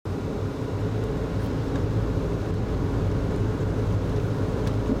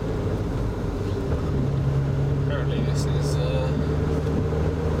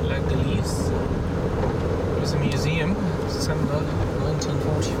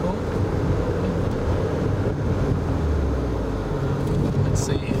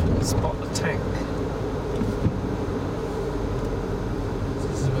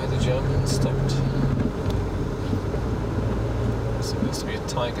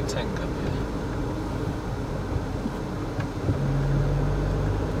tiger tank up here.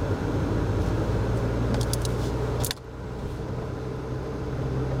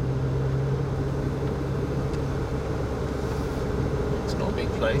 It's not a big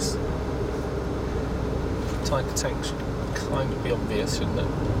place. Tiger tank should kind of be obvious, shouldn't it?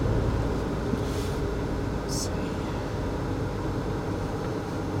 Let's see.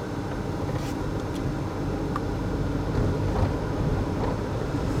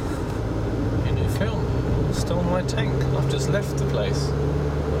 A new film. Stole my tank. I've just left the place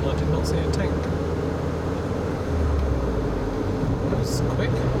and I did not see a tank. That was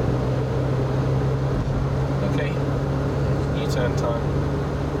quick. Okay. U-turn time.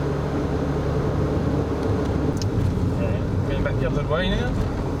 Back the other way now.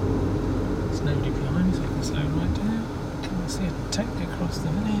 There's nobody behind, so I can slow right down. Can I see a tank across the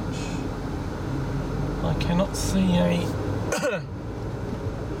village? I cannot see a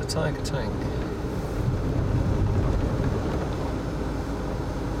tiger tank.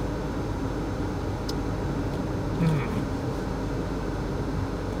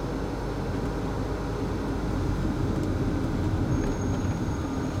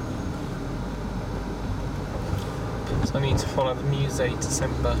 I need to follow the Musée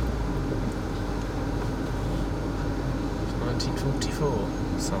December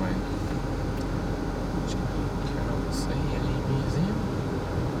 1944 sign, which I cannot see any museum.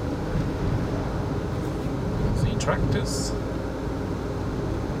 See tractors.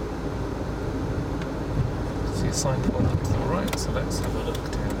 See a sign pointing to the right, so let's have a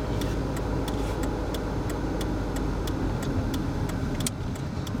look down here.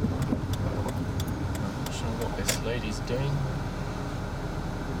 This lady's doing.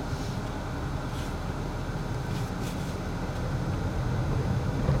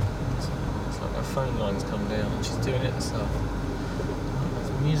 So it's like her phone line's come down and she's doing it herself. There's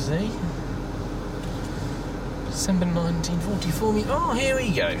a museum. December 1944. Oh, here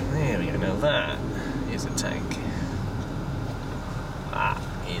we go. There we go. Now that is a tank. That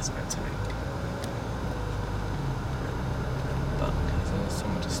is a tank. But there's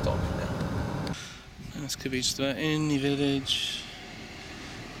somewhere to stop now. This could be just about any village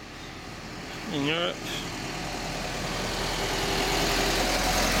in Europe.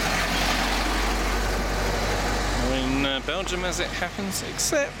 Or in Belgium, as it happens,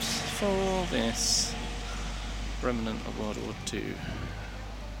 except for this remnant of World War II.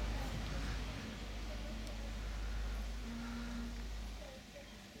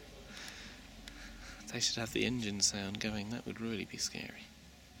 They should have the engine sound going, that would really be scary.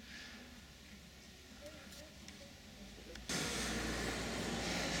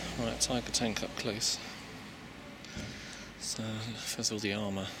 Right, tiger tank up close. So, first of all, the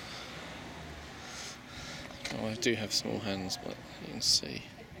armour. Oh, I do have small hands, but you can see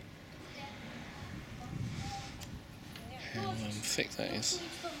how thick that is.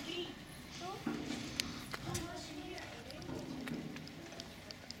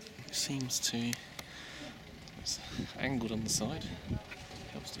 It seems to. It's angled on the side.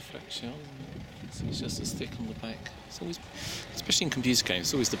 Helps deflect shell. So it's just as thick on the back. It's always, especially in computer games,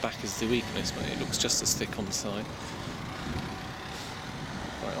 it's always the back is the weakness, but it looks just as thick on the side.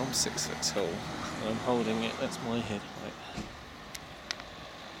 Right, I'm 6 foot tall, and I'm holding it. That's my head height.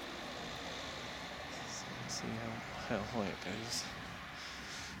 So you can see how high it goes.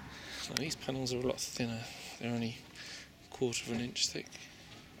 Now, these panels are a lot thinner. They're only a quarter of an inch thick.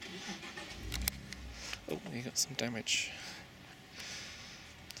 Oh, you got some damage.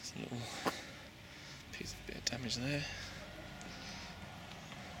 There's a little bit of damage there.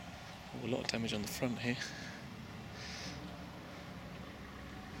 Oh, a lot of damage on the front here.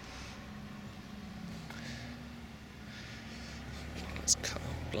 Let's cut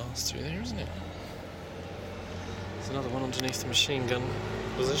a blast through there, isn't it? There's another one underneath the machine gun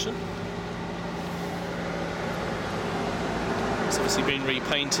position. It's obviously been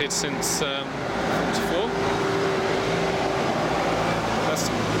repainted since 44. That's,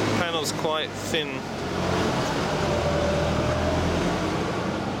 the panel's quite thin.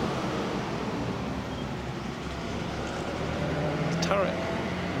 The turret,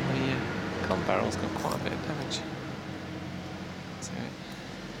 the gun barrel's got quite a bit of damage. So,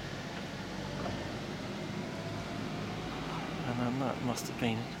 and that must have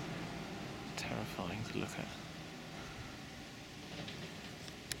been terrifying to look at.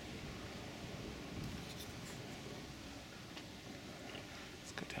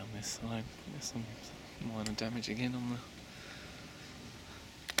 Down this side, there's some minor damage again on the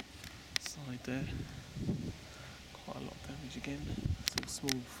side there. Quite a lot of damage again. Still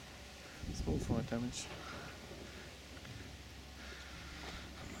small fire damage.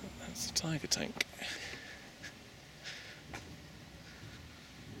 Tiger tank.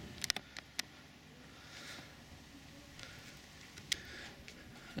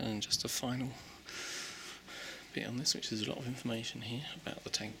 And just a final bit on this, which is a lot of information here about the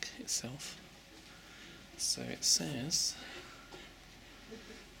tank itself. So it says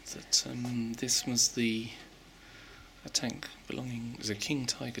that this was a tank belonging as a King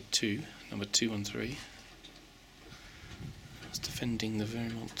Tiger 2, number 213. It was defending the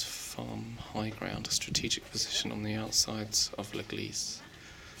Vermont Farm high ground, a strategic position on the outsides of Gleize.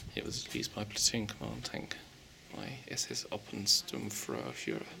 It was used by platoon command tank by SS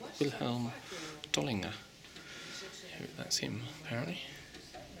Oppensturmführer Wilhelm Dollinger. That's him, apparently.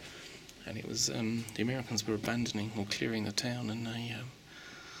 And it was the Americans were abandoning or clearing the town, and an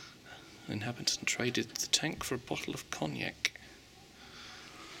inhabitant traded the tank for a bottle of cognac.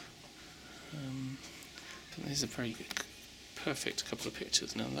 These are very perfect couple of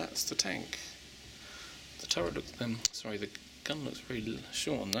pictures. Now that's the tank. The turret looks, the gun looks very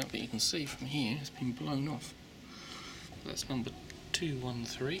short on that, but you can see from here it's been blown off. That's number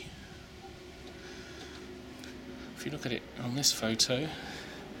 213. If you look at it on this photo, you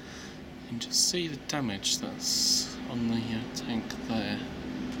can just see the damage that's on the tank there.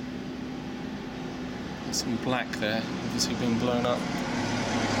 There's some black there, obviously been blown up.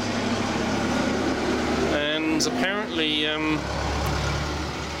 And apparently, I'm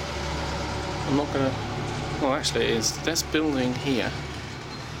not gonna. Well, actually, it is this building here,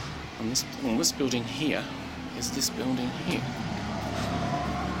 and this building here is this building here.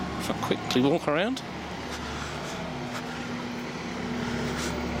 If I quickly walk around.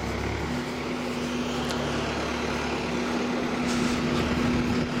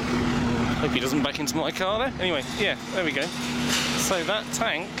 Hope he doesn't back into my car there. Anyway, yeah, there we go. So that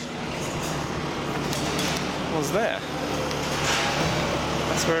tank was there.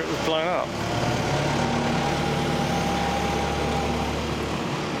 That's where it was blown up.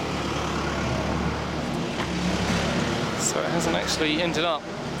 So it hasn't actually ended up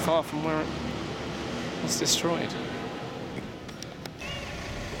far from where it was destroyed.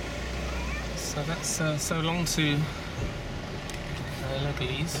 So that's so long to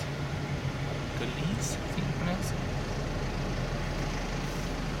Gleize. Gleize, I think you pronounce it.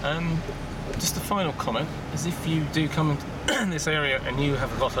 Just a final comment is, if you do come into this area and you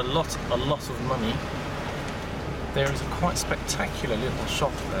have got a lot of money, there is a quite spectacular little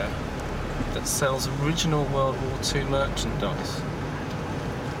shop there that sells original World War II merchandise.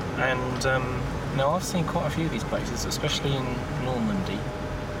 And now I've seen quite a few of these places, especially in Normandy.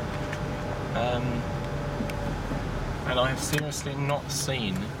 And I have seriously not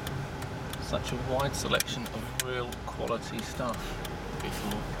seen such a wide selection of real quality stuff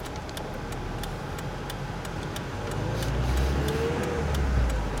before.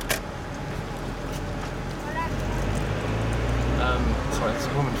 Sorry, there's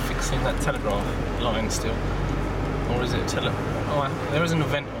a woman fixing that telegraph line still. Or is it oh, there is an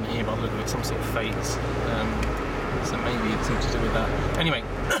event on here by the look of it, some sort of phase. So maybe it's something to do with that. Anyway,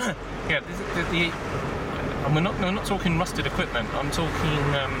 yeah, and we're not talking rusted equipment. I'm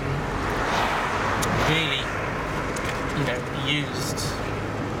talking really, used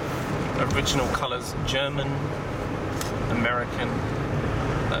original colours, German, American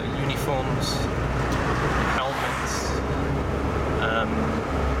uniforms, helmets,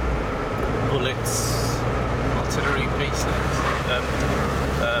 bullets, artillery pieces,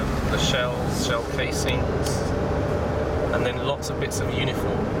 the shells, shell casings, and then lots of bits of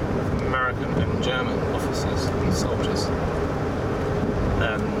uniform from American and German officers and soldiers.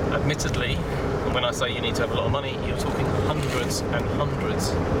 Admittedly, when I say you need to have a lot of money, you're talking hundreds and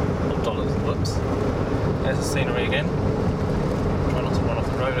hundreds of dollars. Whoops. There's the scenery again. Try not to run off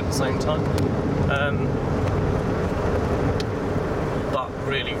the road at the same time. But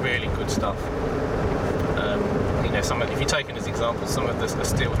really, really good stuff. If you take it as examples, some of the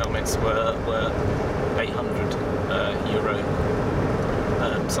steel helmets were 800 euro.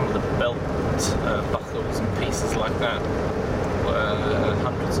 Some of the belt buckles and pieces like that were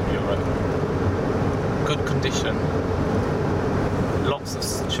hundreds of euro. Good condition, lots of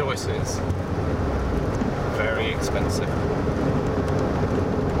choices, very expensive.